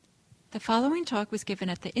The following talk was given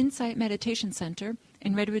at the Insight Meditation Center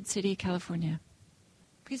in Redwood City, California.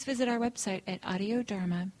 Please visit our website at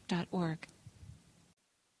audiodharma.org.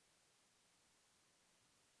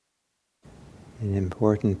 An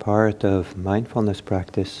important part of mindfulness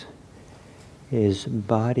practice is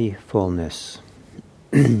bodyfulness,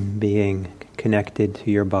 being connected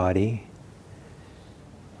to your body,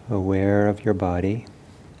 aware of your body.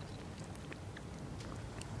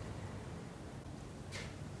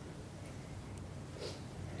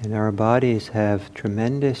 And our bodies have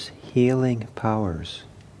tremendous healing powers.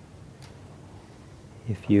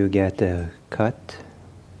 If you get a cut,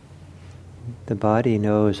 the body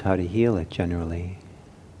knows how to heal it generally.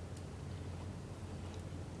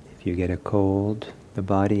 If you get a cold, the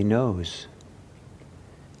body knows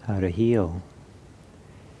how to heal.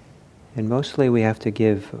 And mostly we have to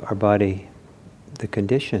give our body the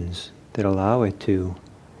conditions that allow it to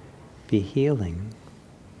be healing,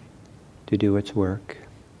 to do its work.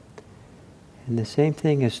 And the same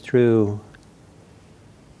thing is true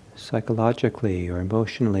psychologically or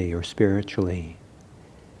emotionally or spiritually.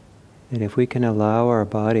 That if we can allow our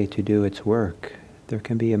body to do its work, there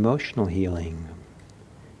can be emotional healing,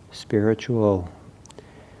 spiritual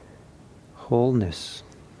wholeness.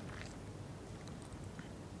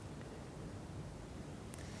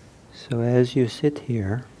 So as you sit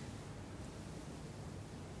here,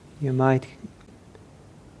 you might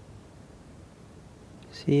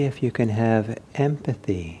see if you can have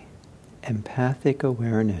empathy, empathic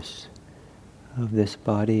awareness of this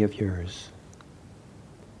body of yours.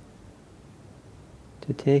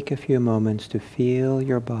 To take a few moments to feel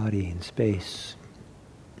your body in space,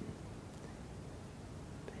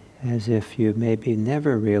 as if you maybe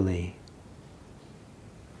never really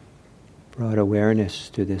brought awareness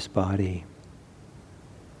to this body.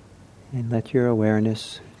 And let your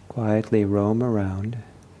awareness quietly roam around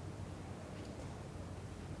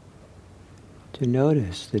to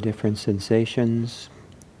notice the different sensations,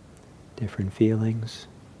 different feelings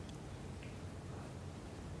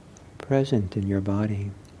present in your body.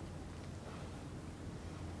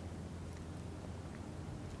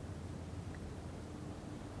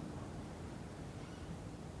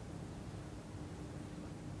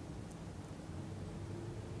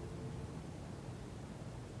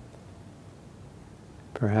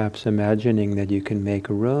 Perhaps imagining that you can make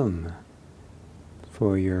room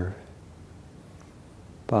for your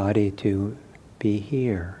body to be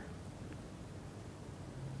here.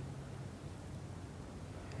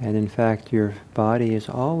 And in fact, your body is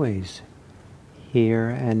always here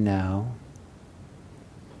and now.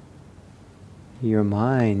 Your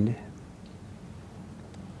mind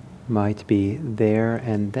might be there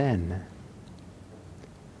and then.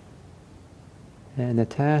 And the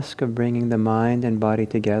task of bringing the mind and body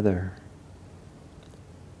together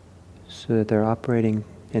so that they're operating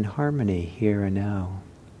in harmony here and now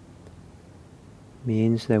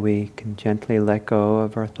means that we can gently let go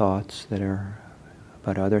of our thoughts that are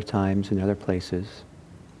about other times and other places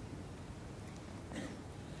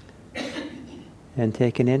and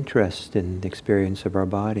take an interest in the experience of our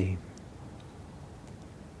body.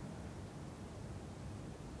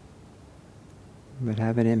 But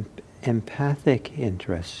have an empathic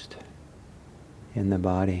interest in the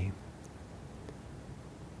body.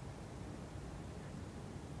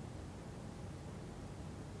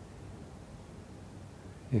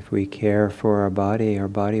 If we care for our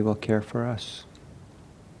body will care for us.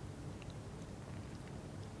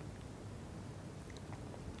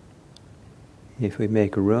 If we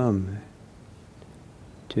make room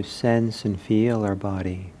to sense and feel our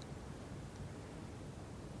body,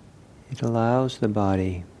 it allows the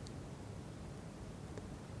body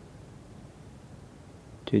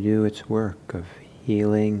to do its work of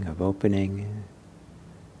healing, of opening,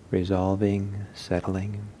 resolving,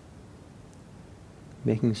 settling,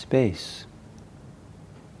 making space.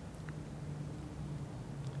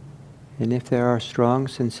 And if there are strong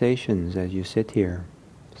sensations as you sit here,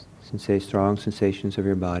 strong sensations of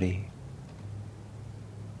your body,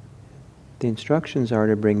 the instructions are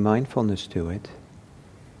to bring mindfulness to it.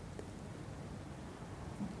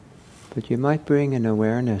 But you might bring an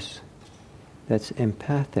awareness that's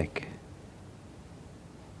empathic,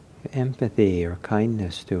 empathy or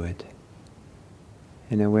kindness to it.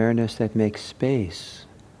 An awareness that makes space,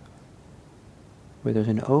 where there's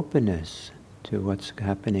an openness to what's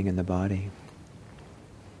happening in the body.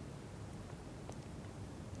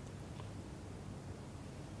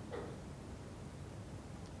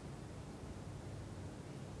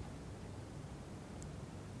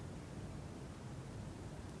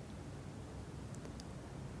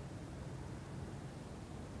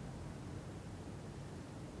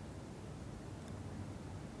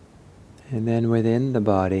 And then within the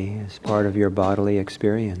body, as part of your bodily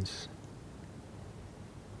experience,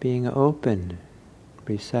 being open,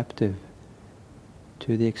 receptive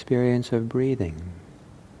to the experience of breathing.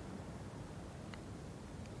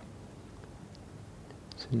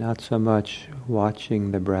 So not so much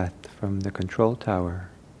watching the breath from the control tower,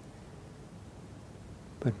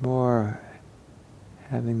 but more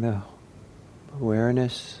having the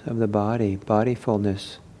awareness of the body,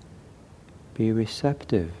 bodyfulness, be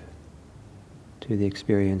receptive to the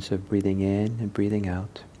experience of breathing in and breathing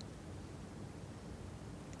out.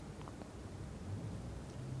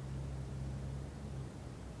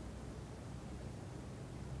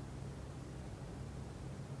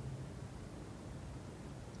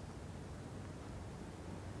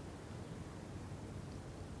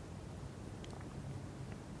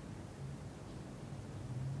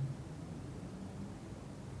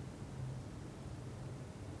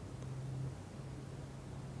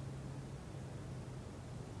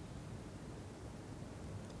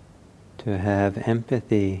 To have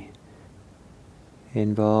empathy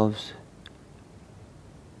involves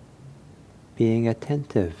being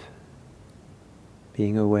attentive,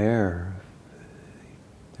 being aware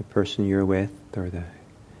of the person you're with or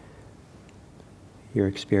your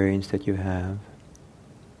experience that you have.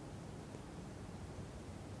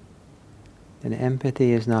 And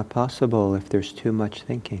empathy is not possible if there's too much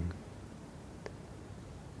thinking,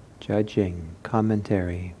 judging,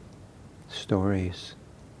 commentary, stories.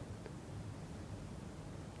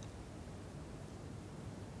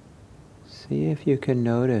 See if you can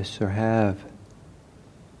notice or have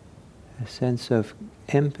a sense of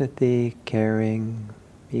empathy, caring,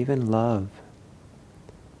 even love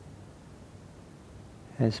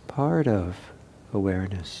as part of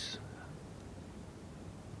awareness.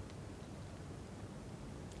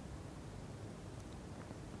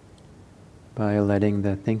 By letting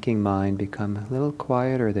the thinking mind become a little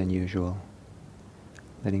quieter than usual,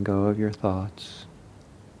 letting go of your thoughts.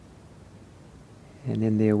 And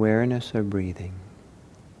in the awareness of breathing,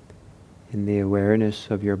 in the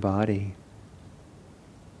awareness of your body,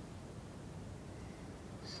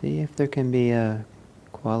 see if there can be a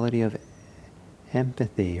quality of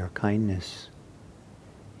empathy or kindness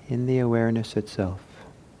in the awareness itself.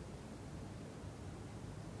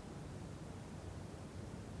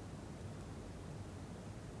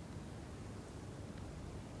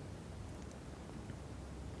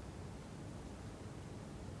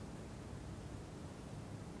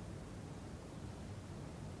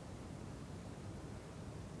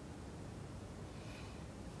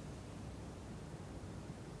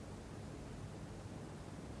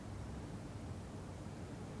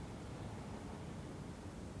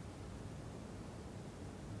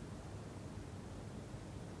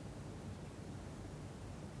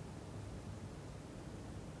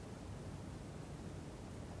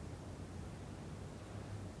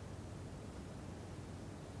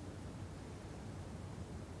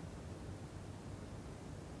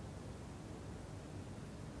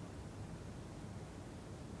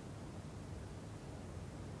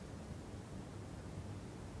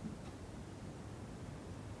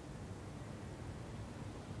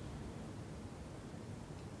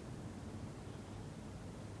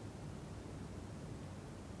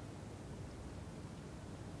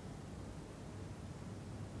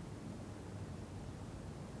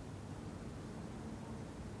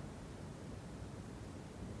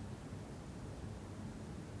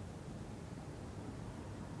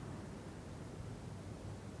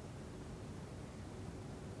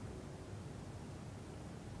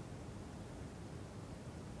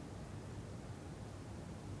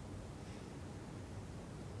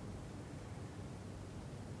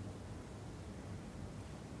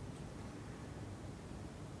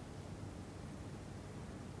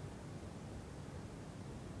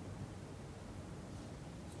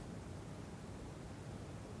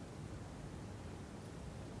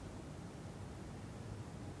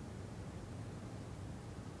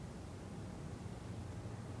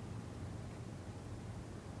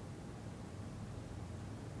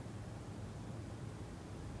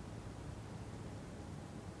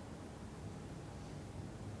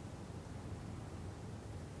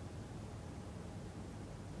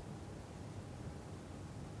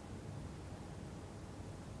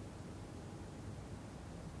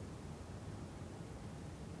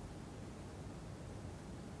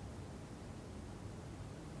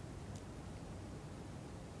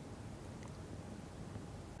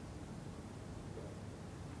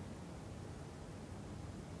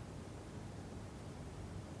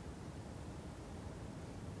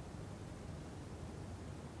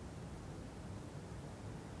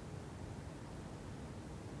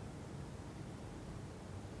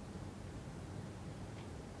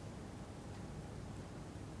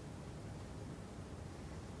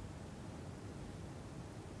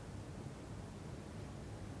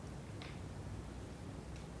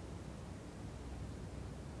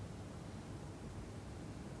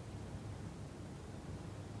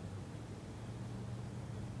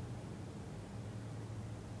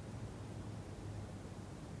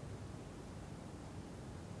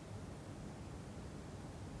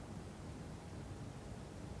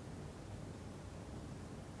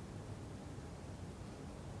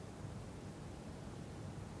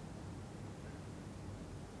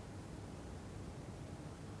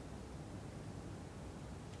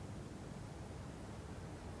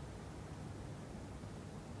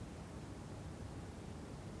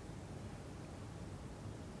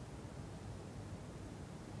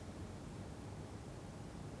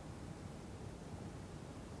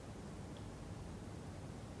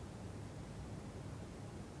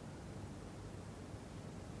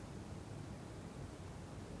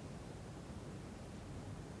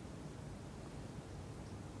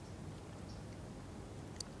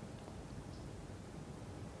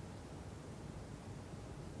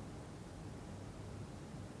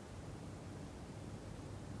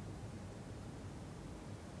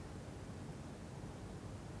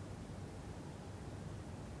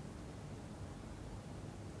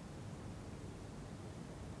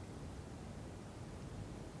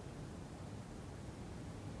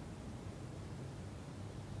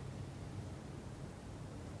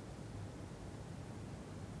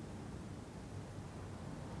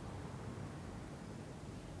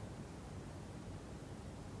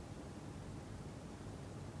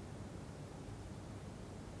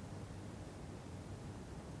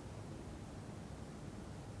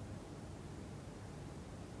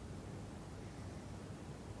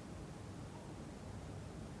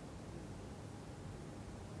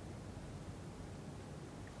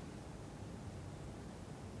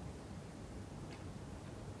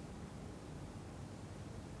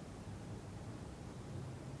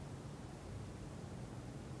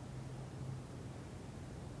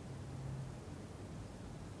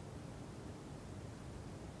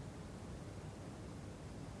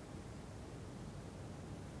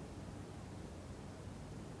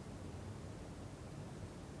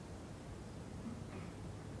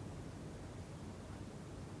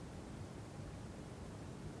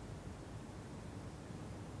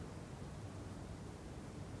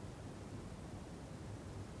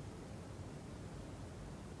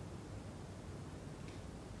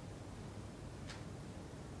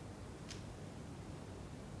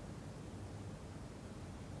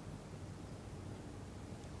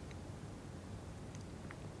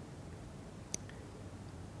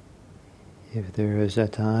 If there is a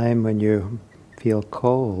time when you feel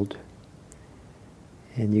cold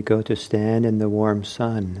and you go to stand in the warm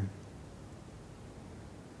sun,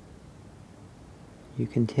 you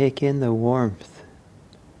can take in the warmth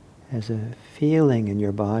as a feeling in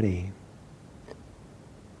your body.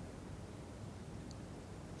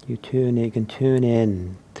 You can tune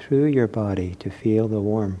in through your body to feel the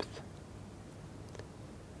warmth.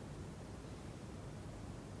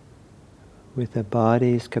 With the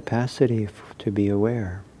body's capacity to be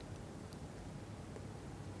aware.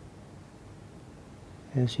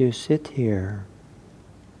 As you sit here,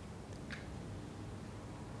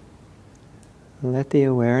 let the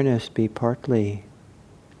awareness be partly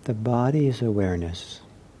the body's awareness.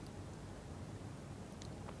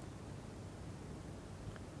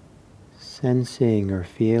 Sensing or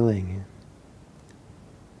feeling.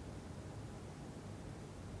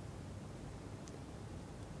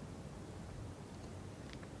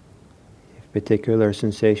 If particular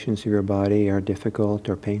sensations of your body are difficult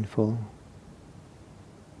or painful,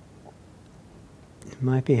 it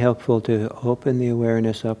might be helpful to open the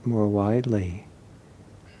awareness up more widely.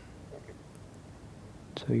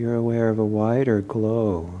 So you're aware of a wider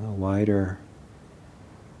glow, a wider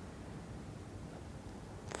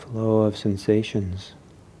flow of sensations.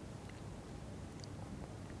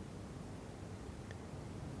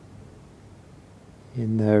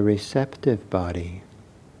 In the receptive body,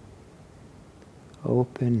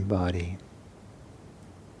 open body,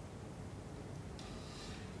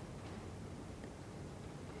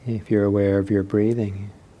 if you're aware of your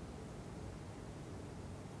breathing,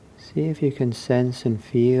 see if you can sense and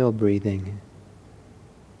feel breathing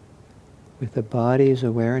with the body's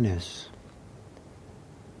awareness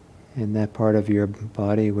in that part of your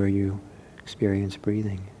body where you experience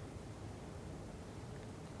breathing.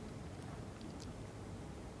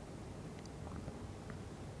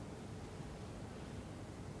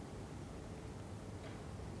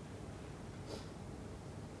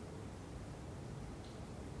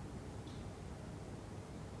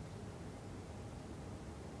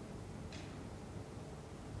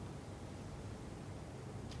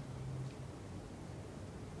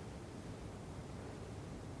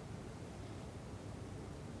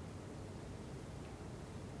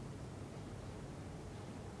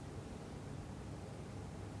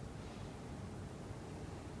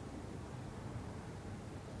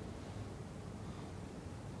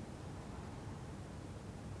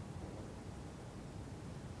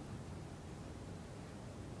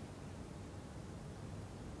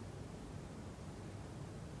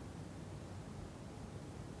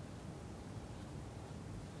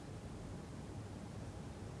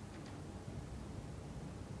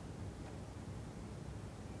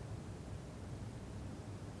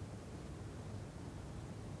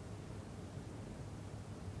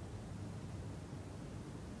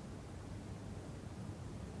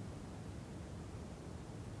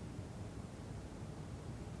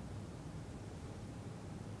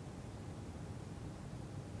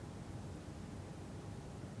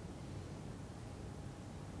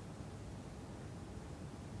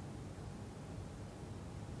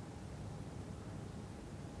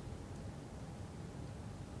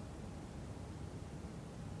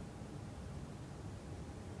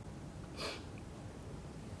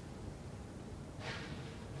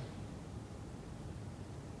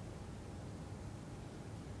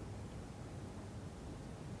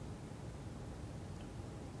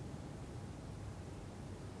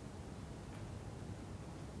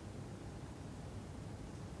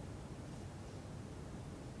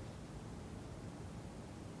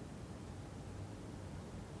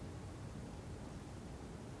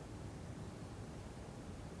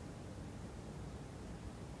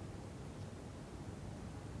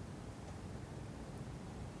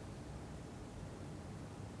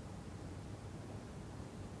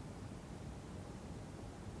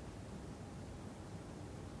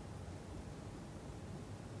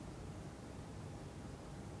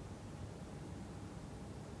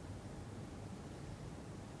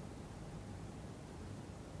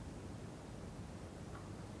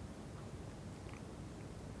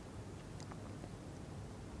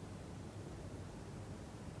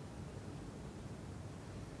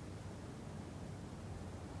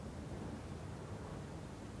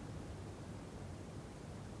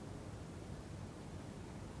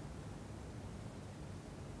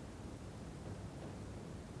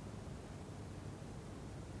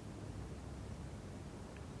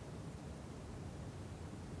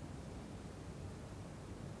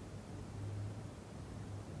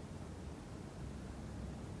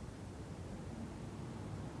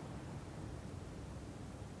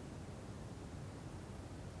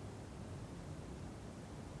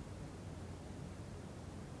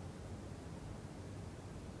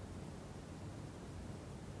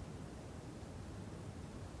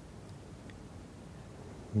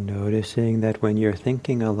 Noticing that when you're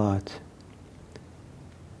thinking a lot,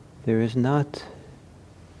 there is not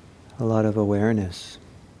a lot of awareness.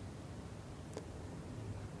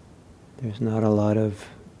 There's not a lot of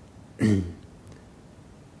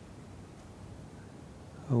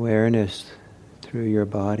awareness through your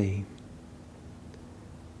body.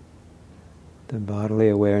 The bodily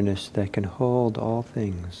awareness that can hold all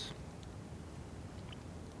things.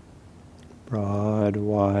 Broad,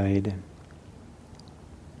 wide,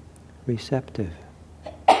 receptive.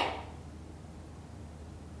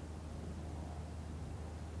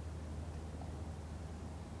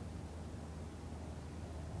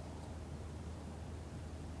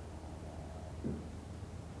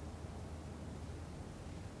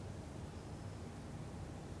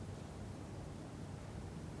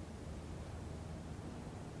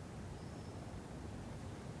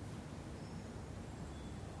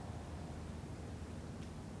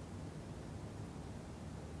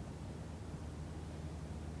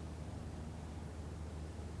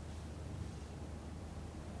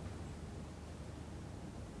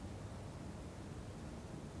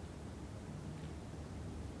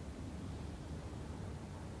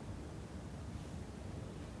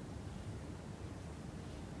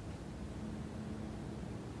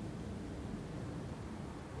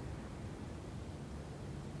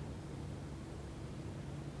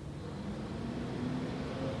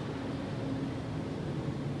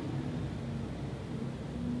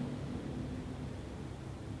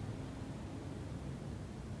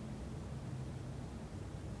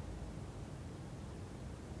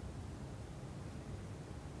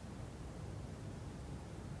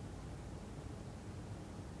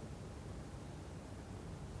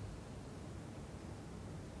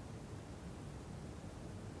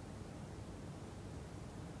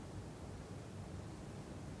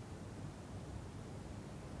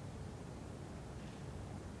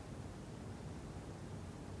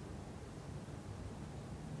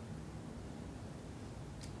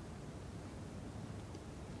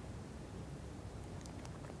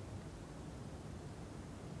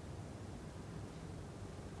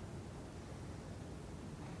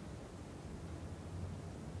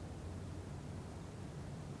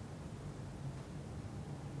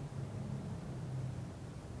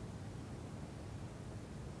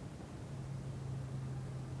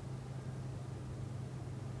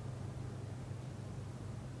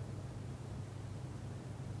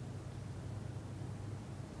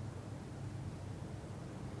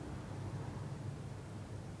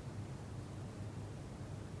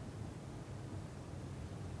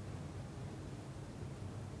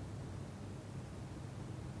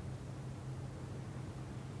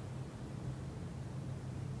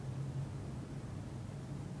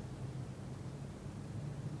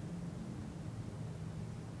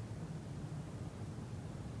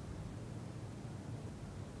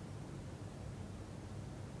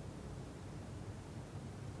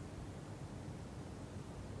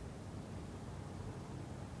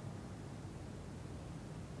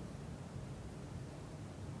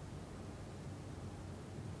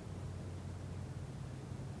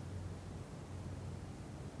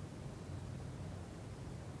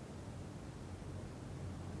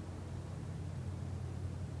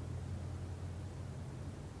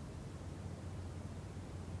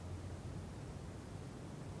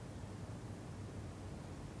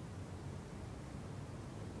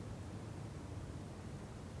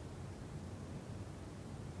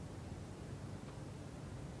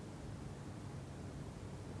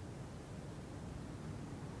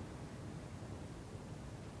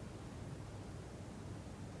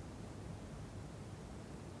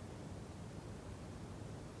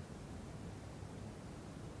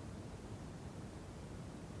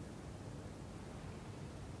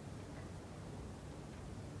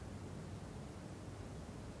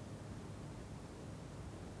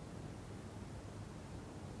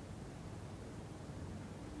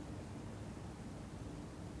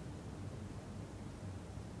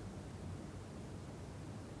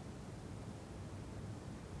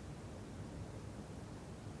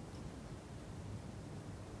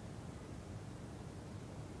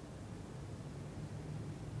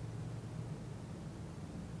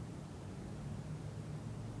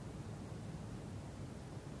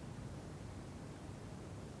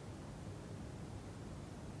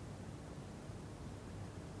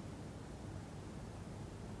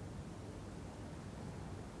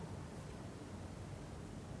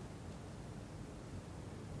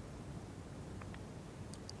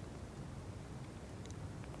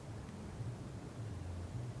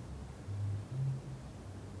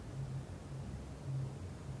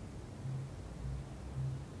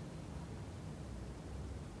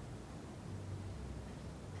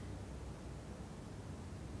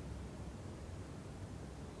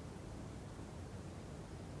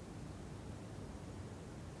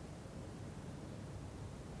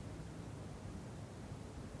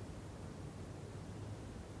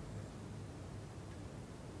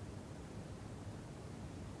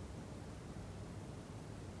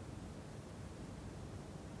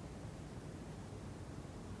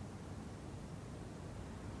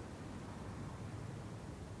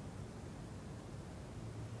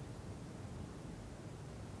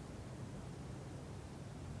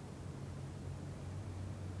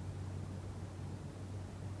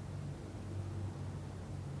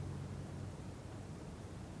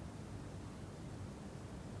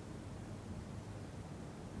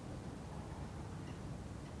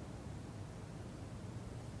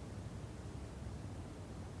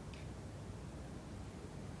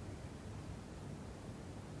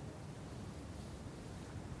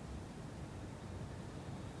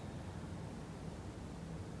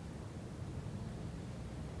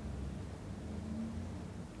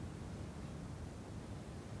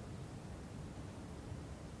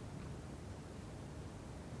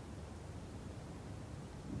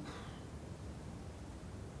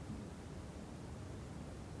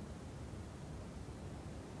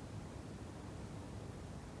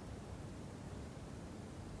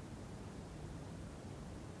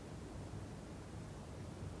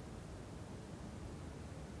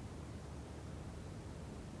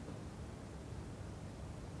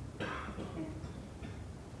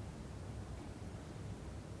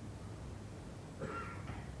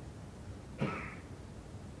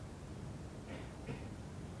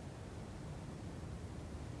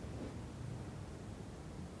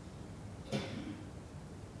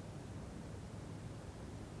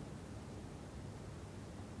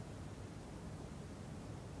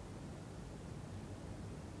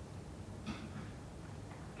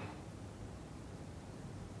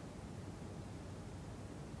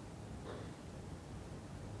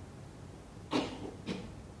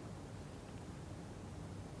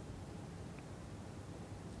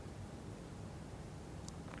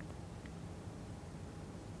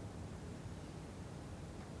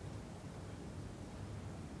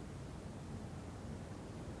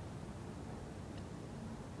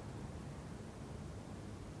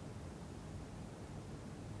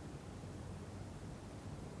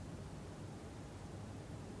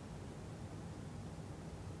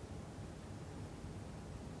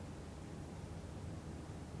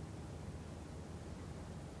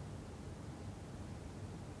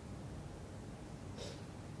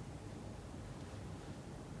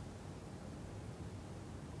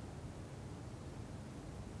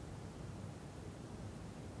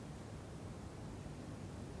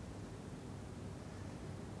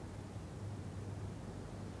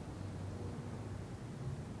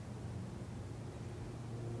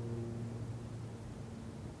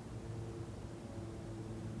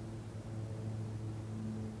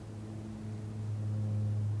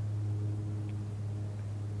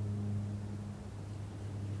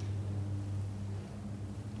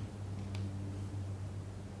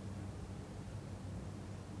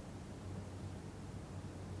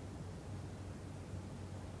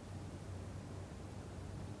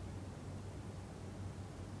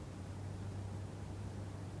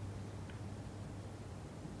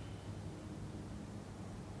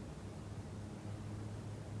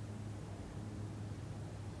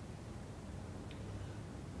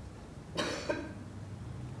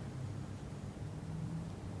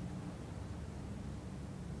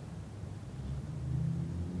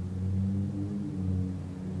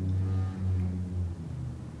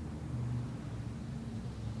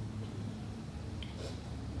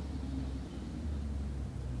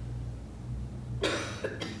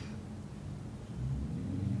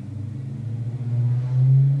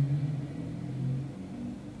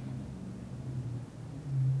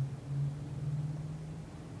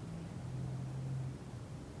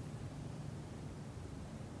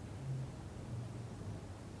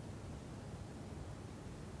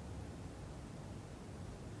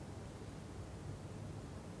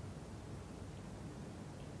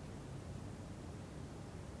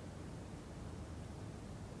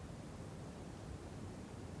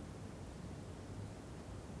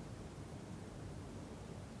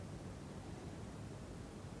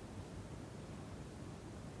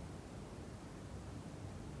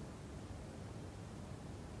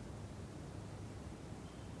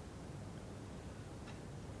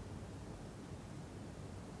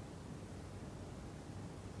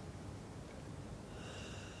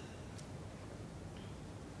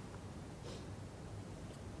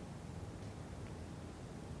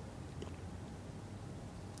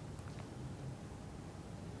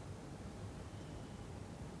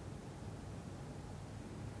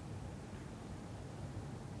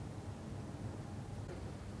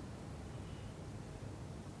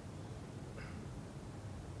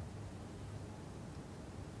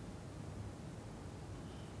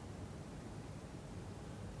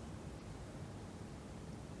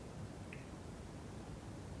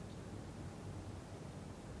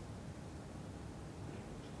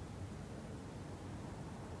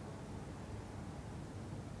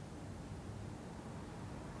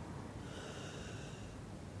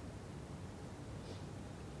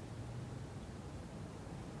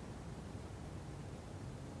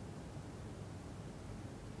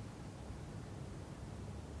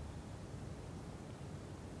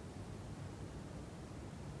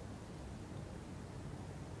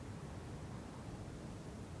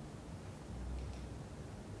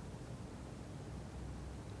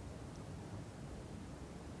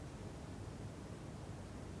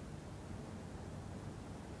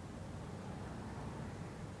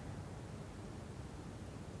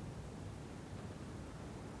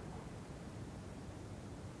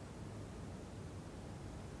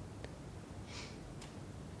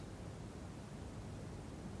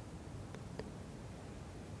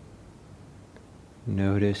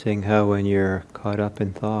 Noticing how when you're caught up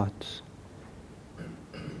in thoughts,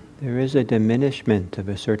 there is a diminishment of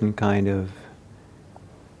a certain kind of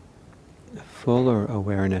fuller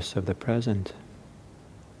awareness of the present.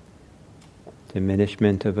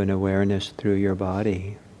 Diminishment of an awareness through your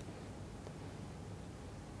body.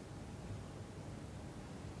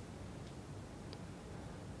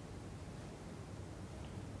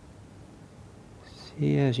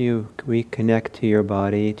 See as you reconnect to your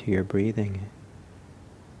body, to your breathing,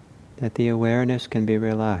 that the awareness can be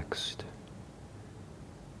relaxed,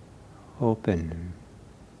 open,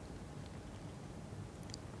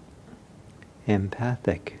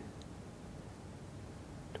 empathic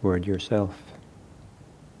toward yourself.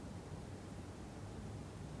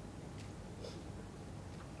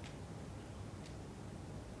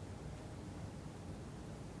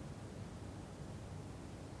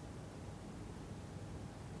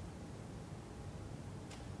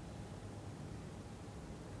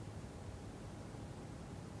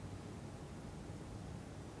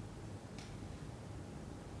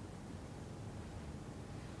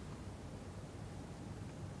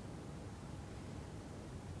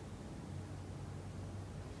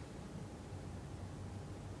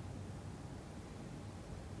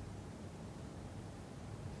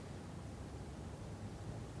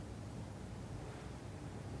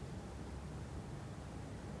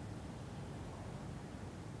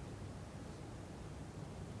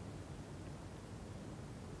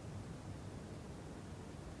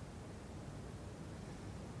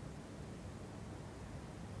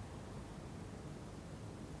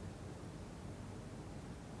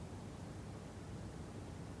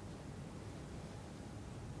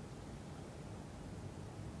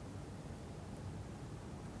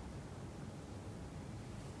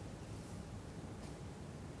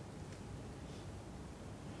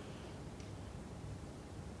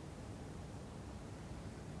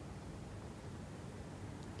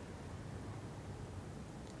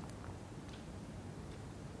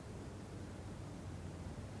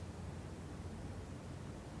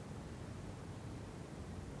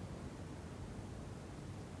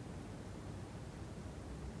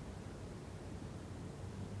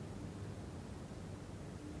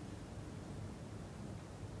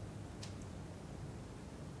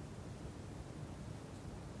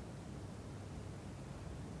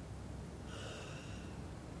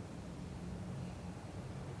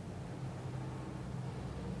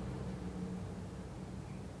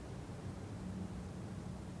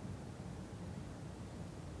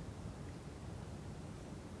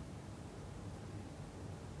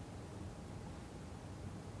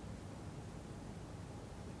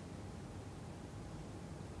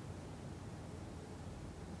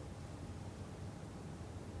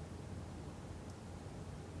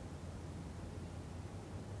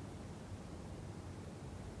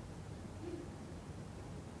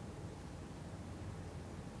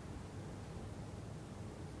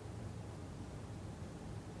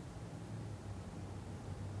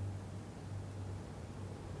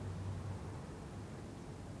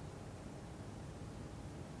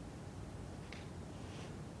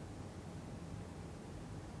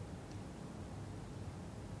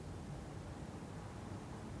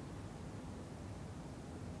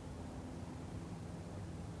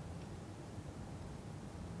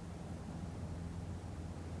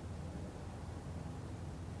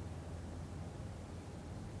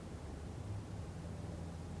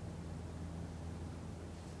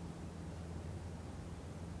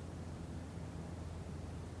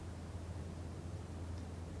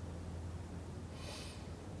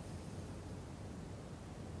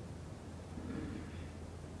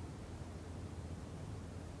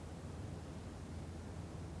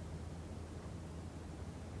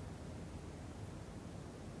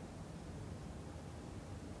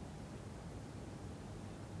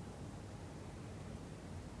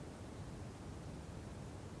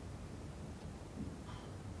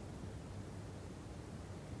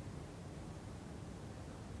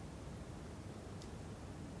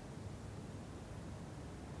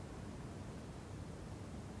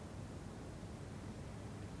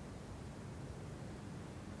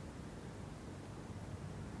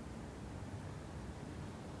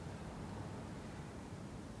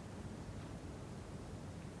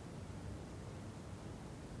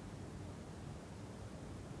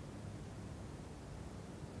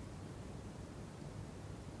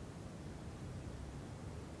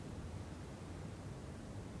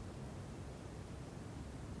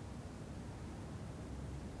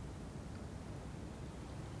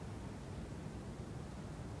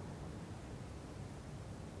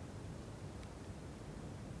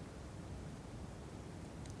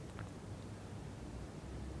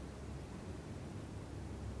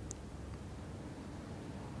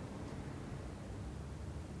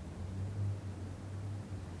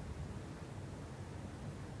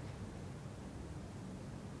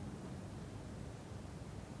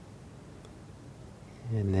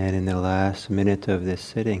 And then in the last minute of this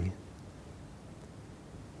sitting,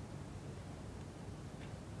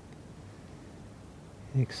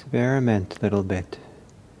 experiment a little bit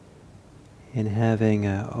in having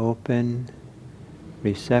an open,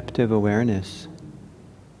 receptive awareness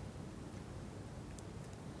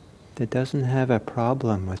that doesn't have a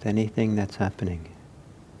problem with anything that's happening,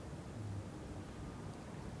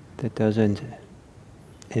 that doesn't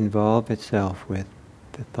involve itself with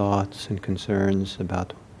the thoughts and concerns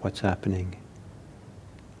about what's happening,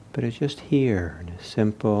 but it's just here in a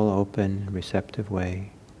simple, open, receptive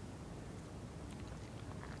way.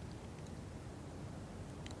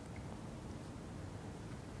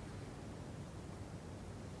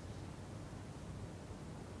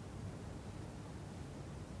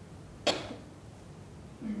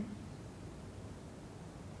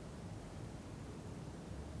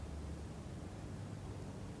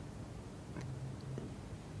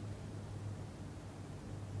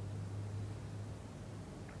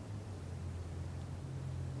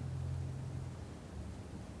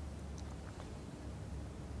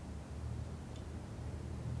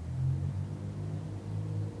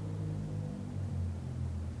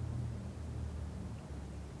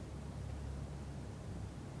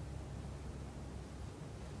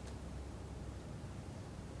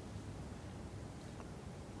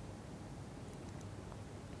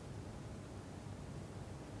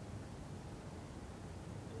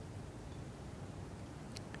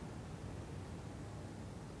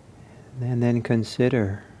 And then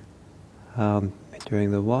consider how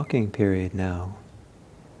during the walking period now,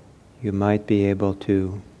 you might be able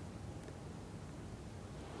to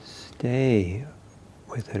stay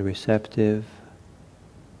with a receptive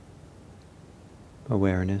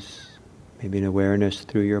awareness, maybe an awareness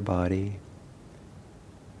through your body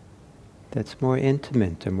that's more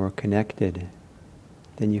intimate and more connected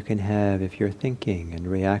than you can have if you're thinking and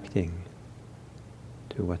reacting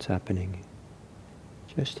to what's happening.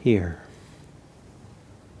 Just here.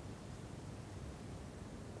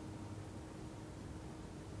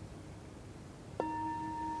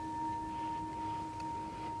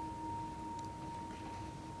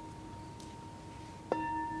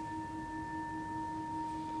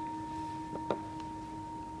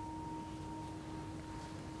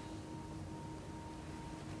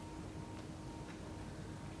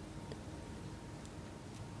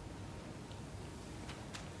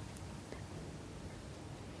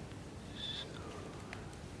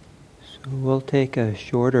 So we'll take a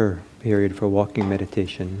shorter period for walking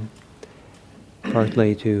meditation,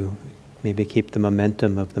 partly to maybe keep the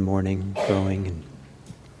momentum of the morning going, and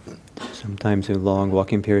sometimes a long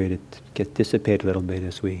walking period it gets dissipated a little bit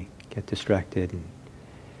as we get distracted. And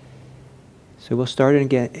so we'll start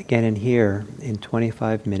again in here in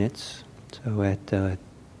 25 minutes, so at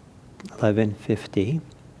 11:50,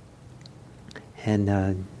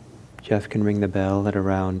 and Jeff can ring the bell at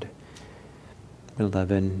around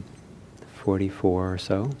 11:44 or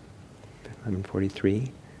so,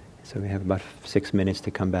 11:43. So we have about 6 minutes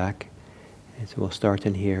to come back. And so we'll start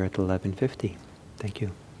in here at 11:50. Thank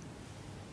you.